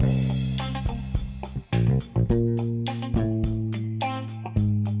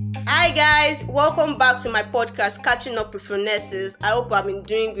welcome back to my podcast, Catching Up with Finesses. I hope I've been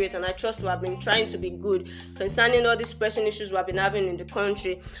doing great and I trust we've been trying to be good concerning all these pressing issues we've been having in the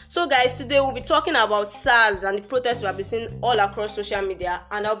country. So guys, today we'll be talking about SARS and the protests we have been seeing all across social media,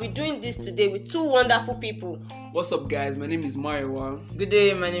 and I'll be doing this today with two wonderful people. What's up guys, my name is Mario. Good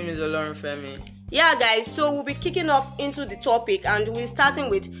day, my name is Olorunfemi. Yeah guys, so we'll be kicking off into the topic and we'll be starting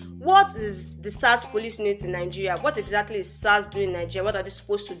with what is the SARS police unit in Nigeria? What exactly is SARS doing in Nigeria? What are they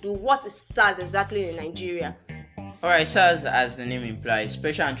supposed to do? What is SARS exactly in Nigeria? Alright, SARS, as the name implies,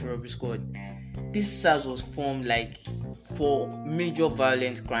 Special Anti-Robbery Squad. This SARS was formed for major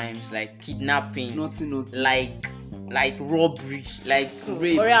violent crimes like kidnapping, like robbery, like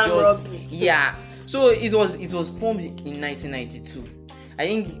rape, robbery. Yeah. So it was formed in 1992. I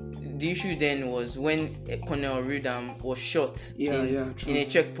think the issue then was when Colonel Rhythm was shot in a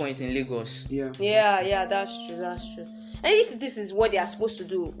checkpoint in Lagos. Yeah, that's true. And if this is what they are supposed to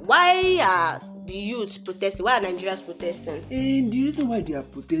do, why are the youths protesting? Why are Nigerians protesting? And the reason why they are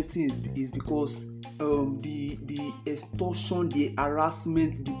protesting is because the extortion, the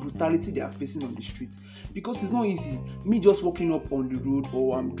harassment, the brutality they are facing on the street. Because it's not easy. Me just walking up on the road,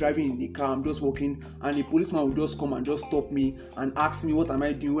 or I'm driving in a car, I'm just walking, and a policeman will just come and just stop me and ask me what am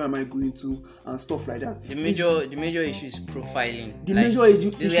I doing, where am I going to, and stuff like that. The major issue is profiling. Major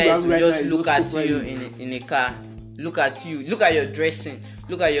issue these guys will right just now look at profiling. you in a car, look at you, look at your dressing,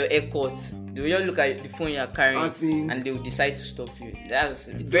 look at your haircut. They will just look at the phone you are carrying and they will decide to stop you. That's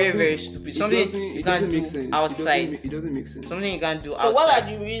very stupid. Something you can't do outside. It doesn't make sense. Something you can't do outside. So what are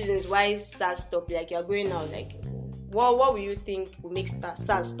the reasons why SARS stop you? Like you're going out, like what will you think will make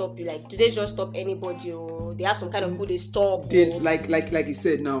SARS stop you? Like do they just stop anybody, or they have some kind of who they stop? They, like you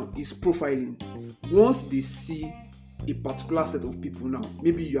said now, it's profiling. Once they see a particular set of people now,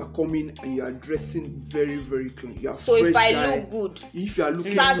 maybe you are coming and you are dressing very clean. You are so if I guy. Look good, if you are looking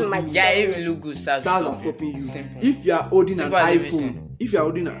SARS might stop. Yeah, even look good, SARS are stopping you. Simple. If you are holding Simple an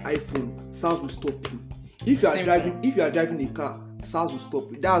iPhone, SARS will stop you. If you are driving a car, SARS will stop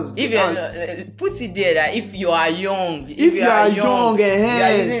you. Put it there that if you are young, if you are young, you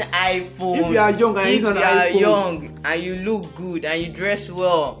are using iPhone. If you are young and using an iPhone, if you are young and you look good and you dress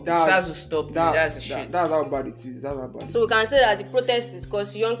well, SARS will stop you. That's the shit. That's how bad it is. So we can say that the protest is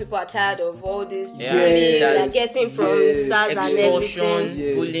because young people are tired of all this bullying they are getting from SARS and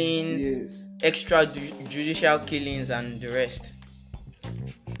everything. Bullying, extrajudicial killings, and the rest.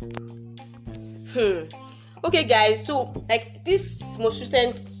 Okay guys, so like this most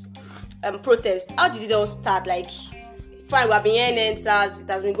recent protest, how did it all start? Like fine, we have been hearing SARS, it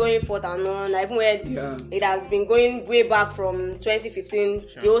has been going forth and on, even when it has been going way back from 2015,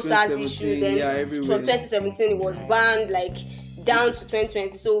 the whole SARS issue, then from 2017 it was banned, like down to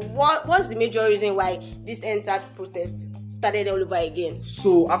 2020. So what's the major reason why this SARS protest started all over again?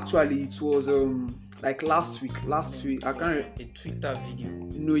 So actually it was like last week I can't a Twitter video.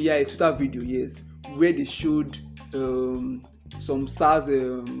 A Twitter video, yes, where they showed some SARS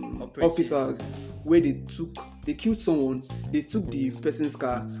officers where they killed someone, they took the person's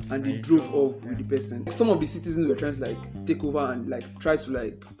car and they drove off with the person. Some of the citizens were trying to take over and try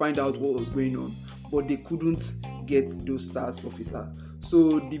to find out what was going on, but they couldn't get those SARS officers.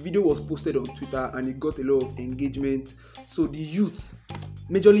 So the video was posted on Twitter and it got a lot of engagement. So the youth,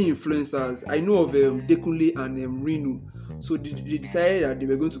 majorly influencers, I know of Dekunle and Reno. So they decided that they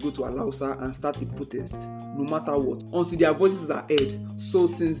were going to go to Alausa and start the protest, no matter what, until their voices are heard. So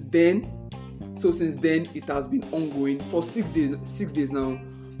since then, it has been ongoing for 6 days now,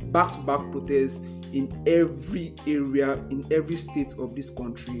 back-to-back protests in every area, in every state of this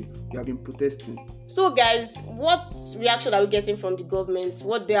country. We have been protesting. So guys, what reaction are we getting from the government?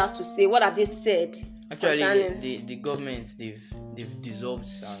 What they have to say? What have they said? Actually, the government, they've dissolved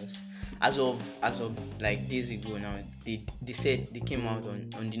SARS. As of days ago now, they said, they came out on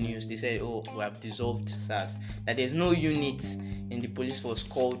the news. They said, we have dissolved SARS. That there's no unit in the police force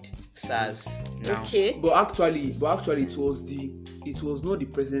called SARS now. Okay. But actually, it was not the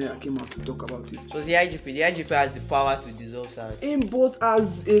president that came out to talk about it. So the IGP. The IGP has the power to dissolve SARS. But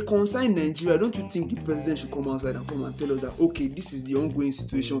as a concerned Nigeria, don't you think the president should come outside and come and tell us that, okay, this is the ongoing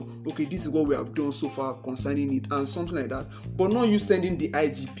situation, okay, this is what we have done so far concerning it, and something like that? But not you sending the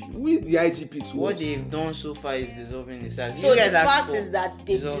IGP. Who is the IGP to? What they've done so far is dissolving the SARS. So the fact is that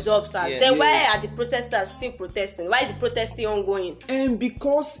they dissolved SARS. Then why are the protesters still protesting? Why is the protest still ongoing? And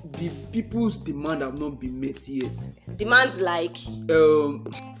because the people's demand have not been met yet. Demands like?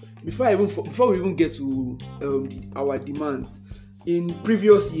 Before we even get to our demands, in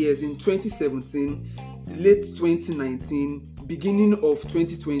previous years, in 2017, late 2019, beginning of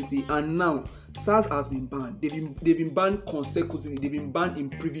 2020, and now SARS has been banned. They've been banned consecutively. They've been banned in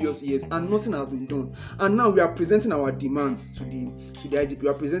previous years, and nothing has been done. And now we are presenting our demands to the IGP. We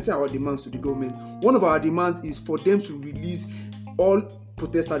are presenting our demands to the government. One of our demands is for them to release all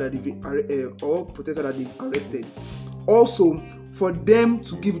protesters that they've arrested. Also, for them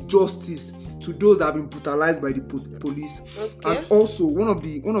to give justice to those that have been brutalized by the police. Okay. And also, one of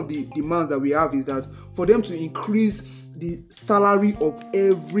the demands that we have is that for them to increase the salary of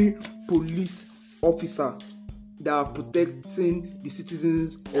every police officer that are protecting the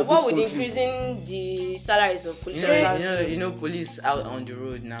citizens of this what would country. increasing the salaries of police You know, police out on the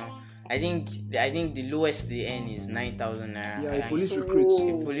road now. I think the lowest they earn is 9,000 naira. Yeah, a police A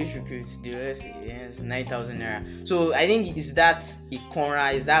police recruit, the lowest is 9,000 naira. So I think is that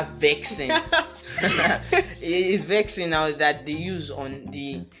Ikonra, is that vexing? It's vexing now that they use on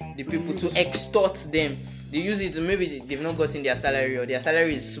the people to extort them. They use it, maybe they've not gotten their salary or their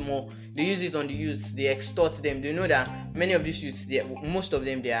salary is small. They use it on the youths. They extort them. They know that many of these youths, most of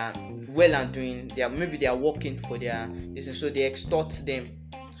them, they are well and doing. They are working for their business, so they extort them.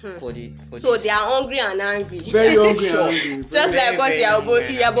 So they are hungry and angry. Very hungry and angry. Just like what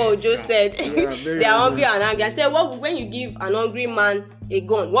Iyabo Ojo said. Yeah, They are hungry and angry. I said, when you give an hungry man a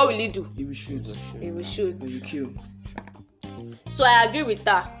gun, what will he do? He will shoot. He will shoot. He will kill. So I agree with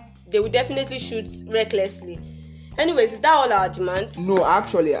that. They will definitely shoot recklessly. Anyways, is that all our demands? No,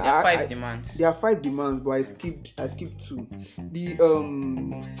 actually, there are 5 demands. There are 5 demands, but I skipped 2. The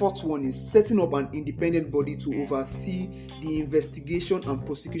fourth one is setting up an independent body to oversee the investigation and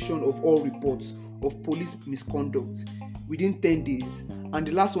prosecution of all reports of police misconduct within 10 days. And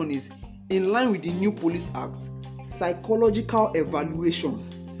the last one is, in line with the new Police Act, psychological evaluation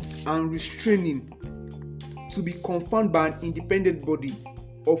and restraining to be confirmed by an independent body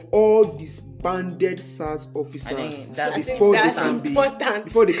of all disbanded SARS officers before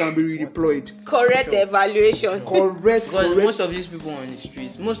they can be redeployed. Correct evaluation. Correct. Because most of these people on the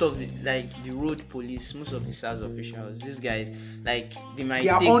streets, most of the road police, most of the SARS officials, these guys, they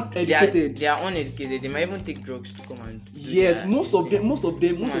are uneducated. They are uneducated. They might even take drugs to come and most of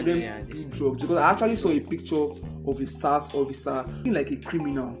them do drugs, because I actually saw a picture of a SARS officer looking like a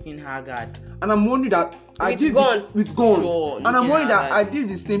criminal in Haggard, and I'm wondering that with gun. Sure, and I'm wondering that are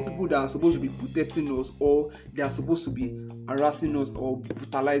these the same people that are supposed to be protecting us, or they are supposed to be harassing us or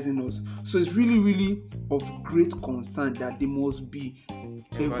brutalizing us? So it's really, really of great concern that they must be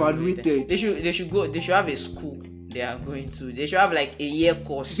evaluated. They should have a school they are going to. They should have like a year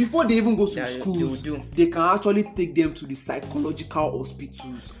course before they even go to schools. They can actually take them to the psychological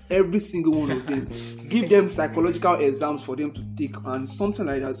hospitals, every single one of them. Give them psychological exams for them to take, and something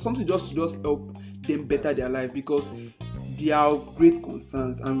like that, something just to help them better their life, because they are of great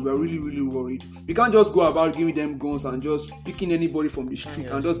concerns and we are really, really worried. We can't just go about giving them guns and just picking anybody from the street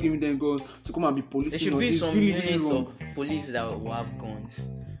and just giving them guns to come and be policing. There should be some units of police that will have guns.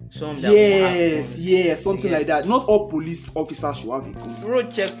 Something like that. Not all police officers should have a gun.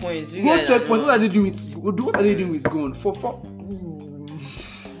 Road checkpoints. What are they doing with gun?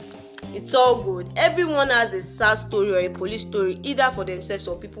 It's all good. Everyone has a sad story or a police story, either for themselves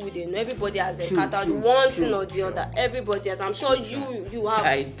or people they know. Everybody has encountered one thing or the other. Everybody has. I'm sure you have.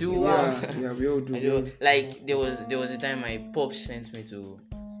 I do. Yeah, we all do. I do. Like there was a time my pops sent me to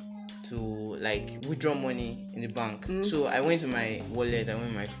withdraw money in the bank. So I went to my wallet, I went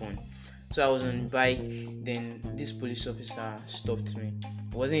to my phone. So I was on bike, then this police officer stopped me.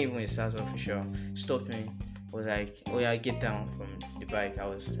 It wasn't even a SARS official. Stopped me. Was like, oh yeah, get down from the bike. I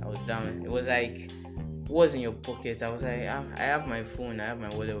was down. It was like, what's in your pocket? I was like, I have my phone, I have my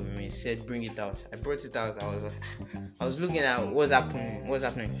wallet with me. He said, bring it out. I brought it out. I was looking at what's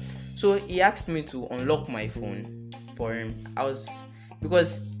happening. So he asked me to unlock my phone for him.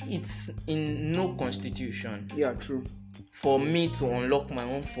 Because it's in no constitution. Yeah, true. For me to unlock my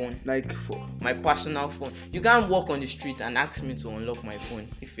own phone, like for my personal phone. You can't walk on the street and ask me to unlock my phone.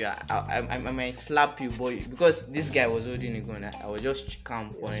 If you are, I might slap you, boy, because this guy was holding a gun. I was just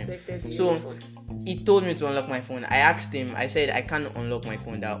calm for him. So he told me to unlock my phone. I asked him. I said I can't unlock my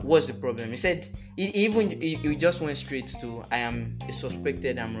phone. What's the problem? He said he just went straight to, I am a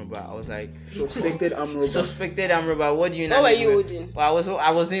suspected armed robber. I was like, suspected armed robber. What do you know? What were you holding? Well,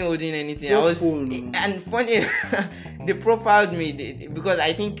 I wasn't holding anything. Just phone. And funny, they profiled me because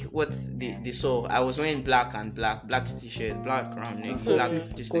I think what they saw, I was wearing black t-shirt, black round neck, black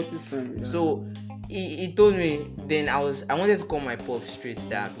t-shirt. So he told me. Then I wanted to call my pop straight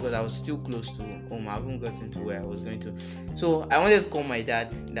there because I was still close to home. I haven't gotten to where I was going to. So I wanted to call my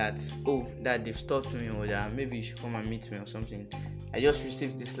dad that, oh, dad, they've stopped me, or that maybe you should come and meet me or something. I just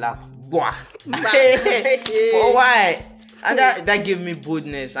received the slap. Wah. For why? And that gave me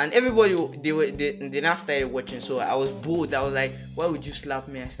boldness, and everybody they now started watching. So I was bold. I was like, why would you slap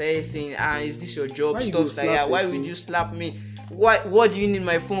me? I started saying, is this your job? Stuff like that. Why would you slap me? What do you need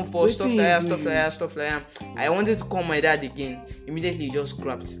my phone for? Stuff like that. I wanted to call my dad again. Immediately he just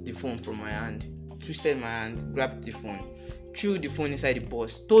grabbed the phone from my hand, twisted my hand, grabbed the phone, threw the phone inside the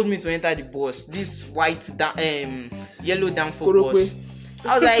bus, told me to enter the bus, this yellow Danfo bus.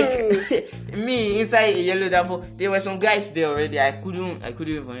 I was like, me inside a yellow Danfo. There were some guys there already. I couldn't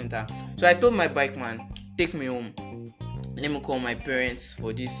even enter. So I told my bike man, take me home. Let me call my parents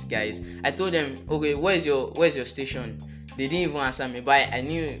for these guys. I told them, okay, where's your station? They didn't even answer me, but I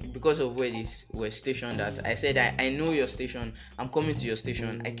knew because of where they were stationed at. I said, I know your station. I'm coming to your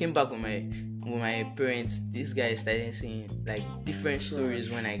station. I came back with my parents. These guys started saying like different stories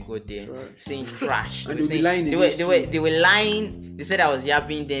when I got there, saying trash. And they were lying. They said I was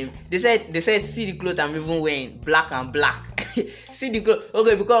yapping them. They said see the clothes I'm even wearing, black and black. See the clothes.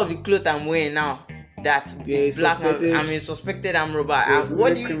 Okay, because of the clothes I'm wearing now, that is black. I'm a suspected armed robber.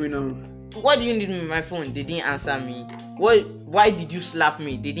 What do you need with my phone? They didn't answer me. Why did you slap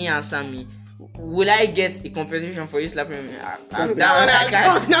me? They didn't answer me. Will I get a compensation for you slapping me? I can't be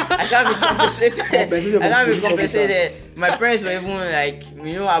compensated. I can't be compensated. My parents were even like,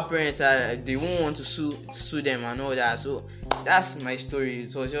 our parents are, they won't want to sue them and all that. So that's my story.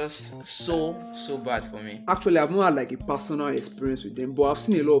 It was just so bad for me. Actually, I've not had like a personal experience with them, but I've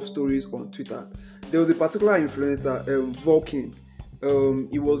seen a lot of stories on Twitter. There was a particular influencer, Vulcan.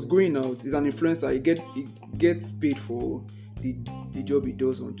 He was going out. He's an influencer. He gets paid for the job he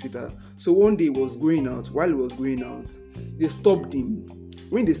does on Twitter. So one day he was going out. While he was going out, they stopped him.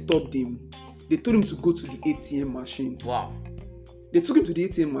 When they stopped him, they told him to go to the ATM machine. Wow. They took him to the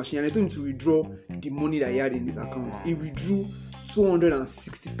ATM machine and they told him to withdraw the money that he had in his account. Wow. He withdrew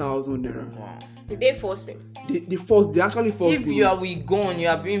 260,000 naira. Wow. Did they force him? They actually forced him. If you are with gun, you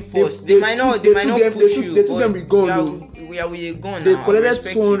are being forced. They might not push you. They took them with gun. We are with a gun. They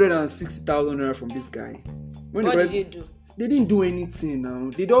collected 260,000 naira from this guy. What did you do? They didn't do anything now.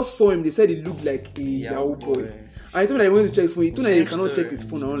 They just saw him. They said he looked like a Yahoo boy. And I told him he went to check his phone. He told him he cannot check his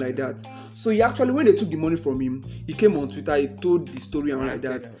phone and all like that. So he actually, when they took the money from him, he came on Twitter. He told the story and all like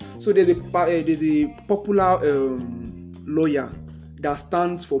that. So there's a popular lawyer that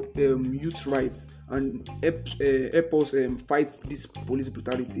stands for youth rights and help us fight this police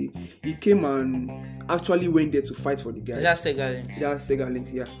brutality. He came and actually went there to fight for the guy. That's Sega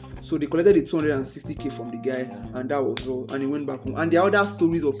Links, yeah. So they collected the 260k from the guy, and that was all. And he went back home. And there are other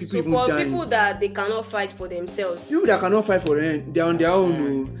stories of people even dying. For people that they cannot fight for themselves. People that cannot fight for them, they're on their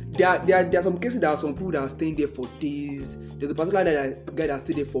own. There are some cases that are some people that are staying there for days. There's a particular guy that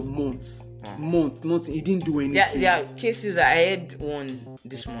stayed there for months. Months. He didn't do anything. There are cases. I heard one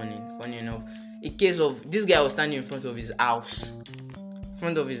this morning. Funny enough, a case of this guy was standing in front of his house,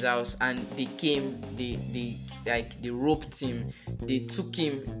 and they came. They roped him. They took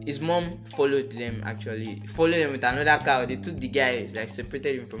him. His mom followed them with another car. They took the guy,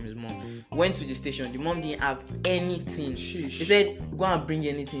 separated him from his mom. Went to the station. The mom didn't have anything. She said, "Go and bring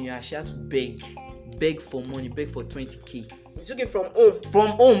anything you have." She had to beg for money, beg for 20k. He took it from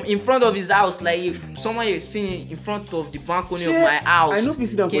home, in front of his house, like someone you're seeing in front of the balcony of my house. I know if you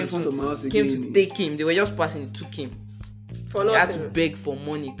sit down in front of my house again. Came to take him. They were just passing. He took him. For nothing. He had to beg for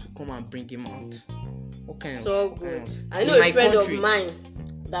money to come and bring him out. What kind so good. I know a friend of mine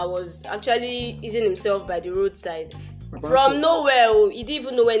that was actually easing himself by the roadside. From nowhere, he didn't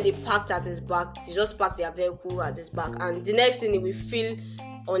even know when they parked at his back. They just parked their vehicle at his back, and the next thing he will feel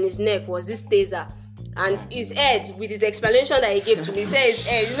on his neck was this taser. And his head, with his explanation that he gave to me, he said his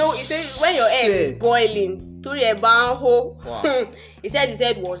head, he said when your head is boiling, he said his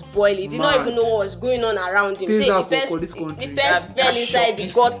head was boiling. He did not even know what was going on around him. He first fell inside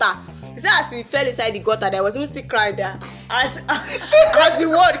the gutter. He said as he fell inside the gutter, there was even still crying there. As the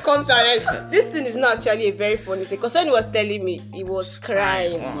word comes out, this thing is not actually a very funny thing. Because when he was telling me, he was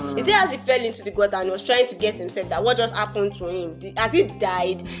crying. He said as he fell into the gutter and he was trying to get himself, that what just happened to him. As he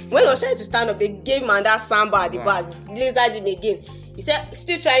died, when he was trying to stand up, they gave him that samba at the back, lasered him again. He said,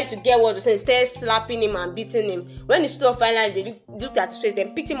 still trying to get what to say, instead slapping him and beating him. When he stood up finally, they looked at his face,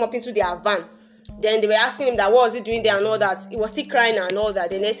 then picked him up into their van. Then they were asking him that what was he doing there and all that. He was still crying and all that.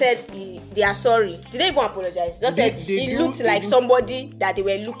 Then they said they are sorry. Did they even apologize? They just said he looked like somebody that they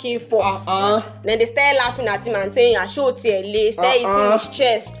were looking for. Then they started laughing at him and saying, started eating his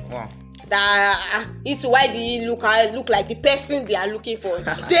chest. That why did he look like the person they are looking for?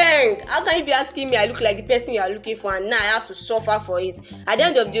 Dang! How can you be asking me I look like the person you are looking for, and now I have to suffer for it? At the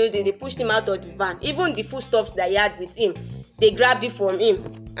end of the day, they pushed him out of the van. Even the foodstuffs that he had with him, they grabbed it from him,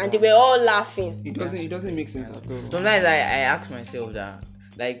 and they were all laughing. It doesn't make sense at all. Sometimes I ask myself that,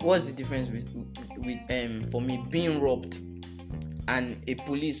 like, what's the difference with for me being robbed and a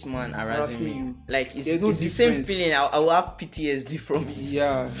policeman harassing me? you. Like, it's no the same difference. feeling. I will have PTSD from it.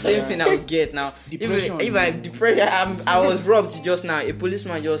 Yeah. Same thing I will get now. Depression. I was robbed just now. A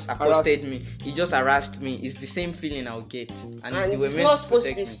policeman just accosted me. He just harassed me. It's the same feeling I will get. And they were it's meant not to supposed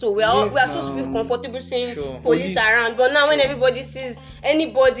to protect be me. so. We are supposed to feel comfortable seeing Sure. police around. But now when everybody sees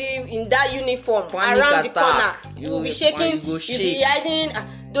anybody in that uniform Panic around the attack. corner, You you will be will shaking. go You'll be shake. hiding.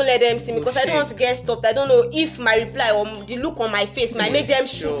 Don't let them see me, Go because I don't want to get stopped. I don't know if my reply or the look on my face might make them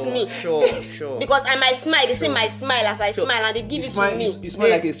shoot me. Sure. Because I might smile. They say my smile as I smile, and they give it to me. You smile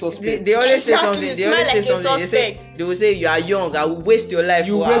like a suspect. They always say Exactly, something. They smile always say like a something. They will say you are young. I will waste your life.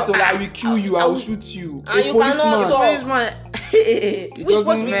 You waste your life. I will kill you. I will shoot you. And you cannot talk. Policeman. Which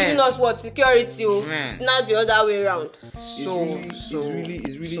supposed to be Man. giving us what? Security. Man. It's now the other way around. It's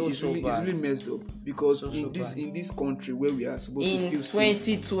really messed up, because in this country where we are supposed to In feel safe,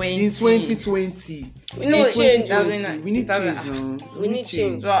 2020. in 2020, We need change. we need change now. We need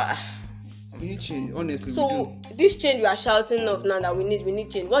change. We need change. Honestly, we So this change we are shouting of now that we need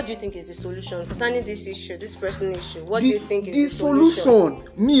change. What do you think is the solution concerning this issue, this person issue? What do you think is the solution?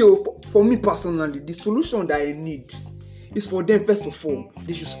 For me personally, the solution that I need is for them, first of all,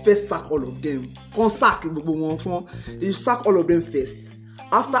 they should first sack all of them. They should sack all of them first.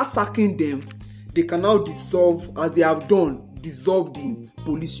 After sacking them, they can now dissolve, as they have done, dissolve the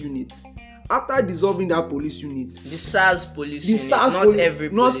police unit. After dissolving that police unit, The SARS police the unit, SARS not police, every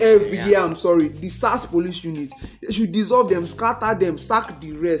not police every unit, yeah, I'm sorry, the SARS police unit, they should dissolve them, scatter them, sack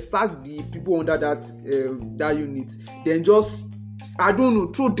the rest, sack the people under that unit, then just, I don't know,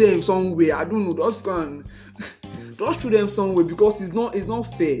 throw them somewhere. I don't know, just throw them somewhere, because it's not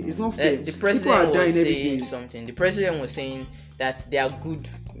fair. It's not fair. The People president are was dying every saying day. something. The president was saying that they are good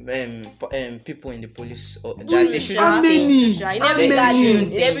people in the police. That How they shouldn't many? think. In How every many?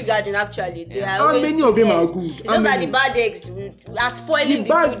 garden, in every garden actually, they are How always many of them are eggs. good? It's How just that many? the bad eggs are spoiling the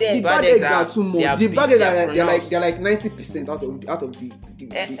good The eggs. bad eggs are too they are much. The big, bad eggs they are they're like pronounced. 90% out of the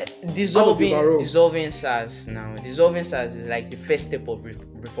Dissolving SARS now. Dissolving SARS is like the first step of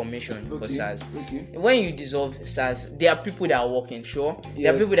reformation for SARS. Okay. When you dissolve SARS, there are people that are working, sure.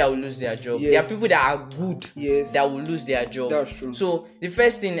 There are Yes. people that will lose their job. Yes. There are people that are good Yes. that will lose their job. That's true. So the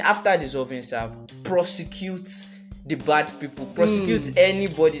first thing after dissolving SARS, prosecute the bad people. Prosecute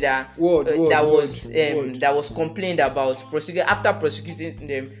anybody that that was complained about. Prosecute. After prosecuting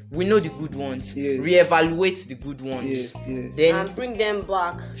them, we know the good ones. Yes. Reevaluate the good ones. Yes. Then And bring them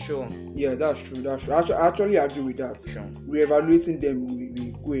back. sure. Yeah, that's true. I actually agree with that. Sure. Reevaluating them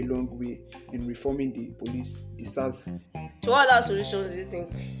will go a long way in reforming the police, the SARS. So what other solutions do you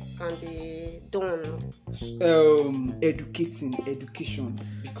think can be done? Education.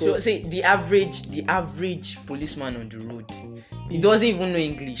 So Because say the average policeman on the road, he doesn't even know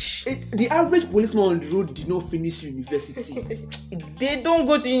English. the average policeman on the road did not finish university. They don't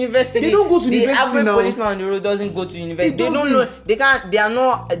go to university. They don't go to the university average now. policeman on the road doesn't go to university. It They don't doesn't. know. They can't.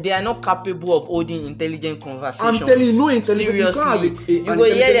 They are not capable of holding intelligent conversations. I'm telling you, no intelligent- you can't Seriously, have you an go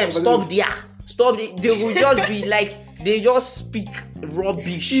hear them. intelligent Stop there. Stop. They will just be like they just speak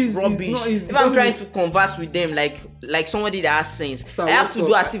rubbish. It's Rubbish. not- it's If I'm not trying even- to converse with them like somebody that has sense, Sir, I have what's to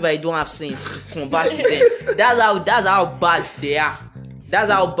do up? as if I don't have sense to converse with them. That's how bad they are. That's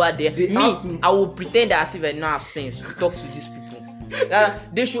how bad they are. They Me, have to- I will pretend as if I don't have sense to talk to these people.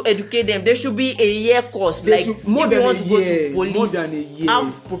 They should educate them. There should be a year course. They Like should- more if you than want a to go year, to police, more than a year.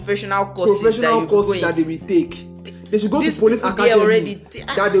 have professional courses Professional that courses you that go they will take. They should go These to police people, they academy already-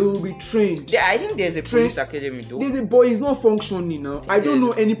 that they will be trained. I think there's a police academy though. There's a boy is not functioning now. I don't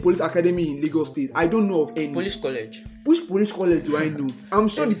there's know any police academy in Lagos State. I don't know of any. Police college. Which police college do I know? I'm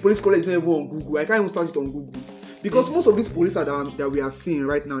sure the police college is not even on Google. I can't even search it on Google. Because most of these police that we are seeing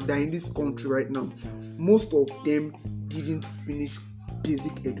right now, that are in this country right now, most of them didn't finish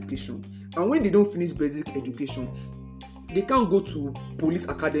basic education. And when they don't finish basic education, they can't go to police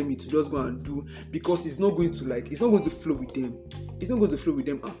academy to just go and do, because it's not going to flow with them. It's not going to flow with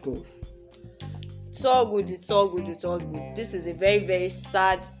them at all. It's all good. This is a very, very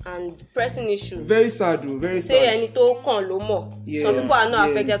sad and depressing issue. Very sad though, very Say sad. ẹni tó kàn ló mọ̀. Yes, Some people are not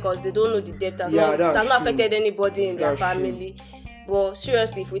yes. affected because they don't know the depth. It Yeah, has that's not true. affected anybody in their That's true. family. But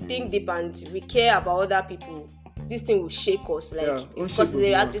seriously, if we think deep and we care about other people, this thing will shake us. Like, Yeah, won't because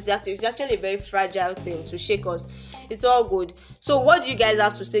shake us, it's actually a very fragile thing to shake us. It's all good. So what do you guys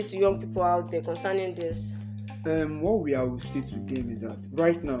have to say to young people out there concerning this? What I will say to them is that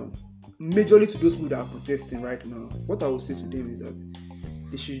right now, majorly to those people that are protesting right now, what I will say to them is that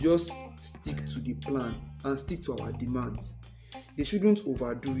they should just stick to the plan and stick to our demands. they shouldn't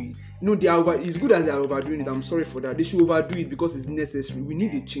overdo it. No, it's good that they are overdoing it. I'm sorry for that. They should overdo it because it's necessary. We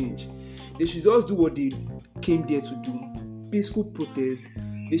need a change. They should just do what they came there to do. Peaceful protest.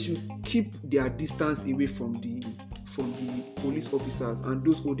 They should keep their distance away from the police officers and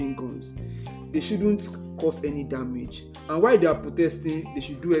those holding guns. They shouldn't cause any damage. And while they are protesting, they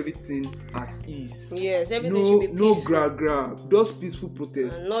should do everything at ease. Yes, everything should be peaceful. No grab. Just peaceful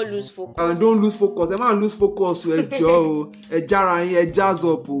protest. And not lose focus. And don't lose focus. A man lose focus with a jazz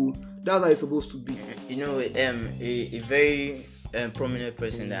up. That's how it's supposed to be. You know, a very prominent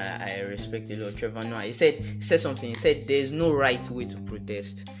person that I respect a lot, Trevor Noah. He said something. He said there's no right way to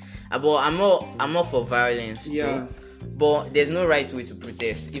protest. But I'm not for violence. Yeah. Too. But there's no right way to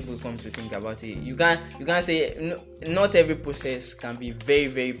protest if we come to think about it. You can't say not every protest can be very,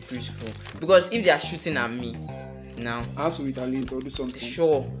 very peaceful, because if they are shooting at me now, I have to retaliate or do something.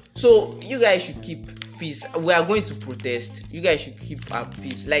 Sure. So you guys should keep peace. We are going to protest. You guys should keep our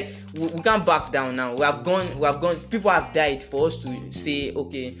peace. Like we can't back down now. We have gone. People have died for us to say,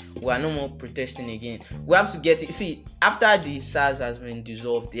 okay, we are no more protesting again. We have to get it. See, after the SARS has been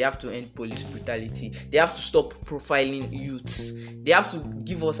dissolved, they have to end police brutality. They have to stop profiling youths. They have to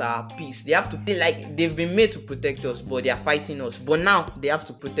give us our peace. They have to they've been made to protect us, but they are fighting us. But now they have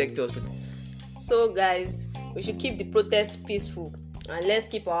to protect us. So guys, we should keep the protest peaceful, and let's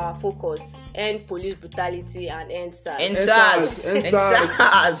keep our focus. End police brutality and end SARS. End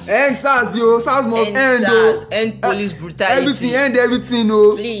SARS. End SARS, yo. SARS must end, SARS. End police brutality. Everything,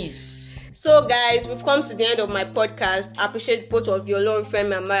 oh. Please. So guys, we've come to the end of my podcast. I appreciate both of you, Olorun,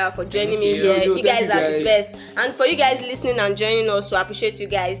 Femi and Maya, for joining me here. You guys are the best. And for you guys listening and joining us, we appreciate you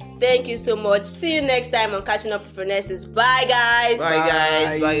guys. Thank you so much. See you next time on Catching Up with Finesses. Bye guys.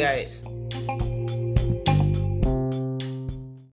 Bye guys.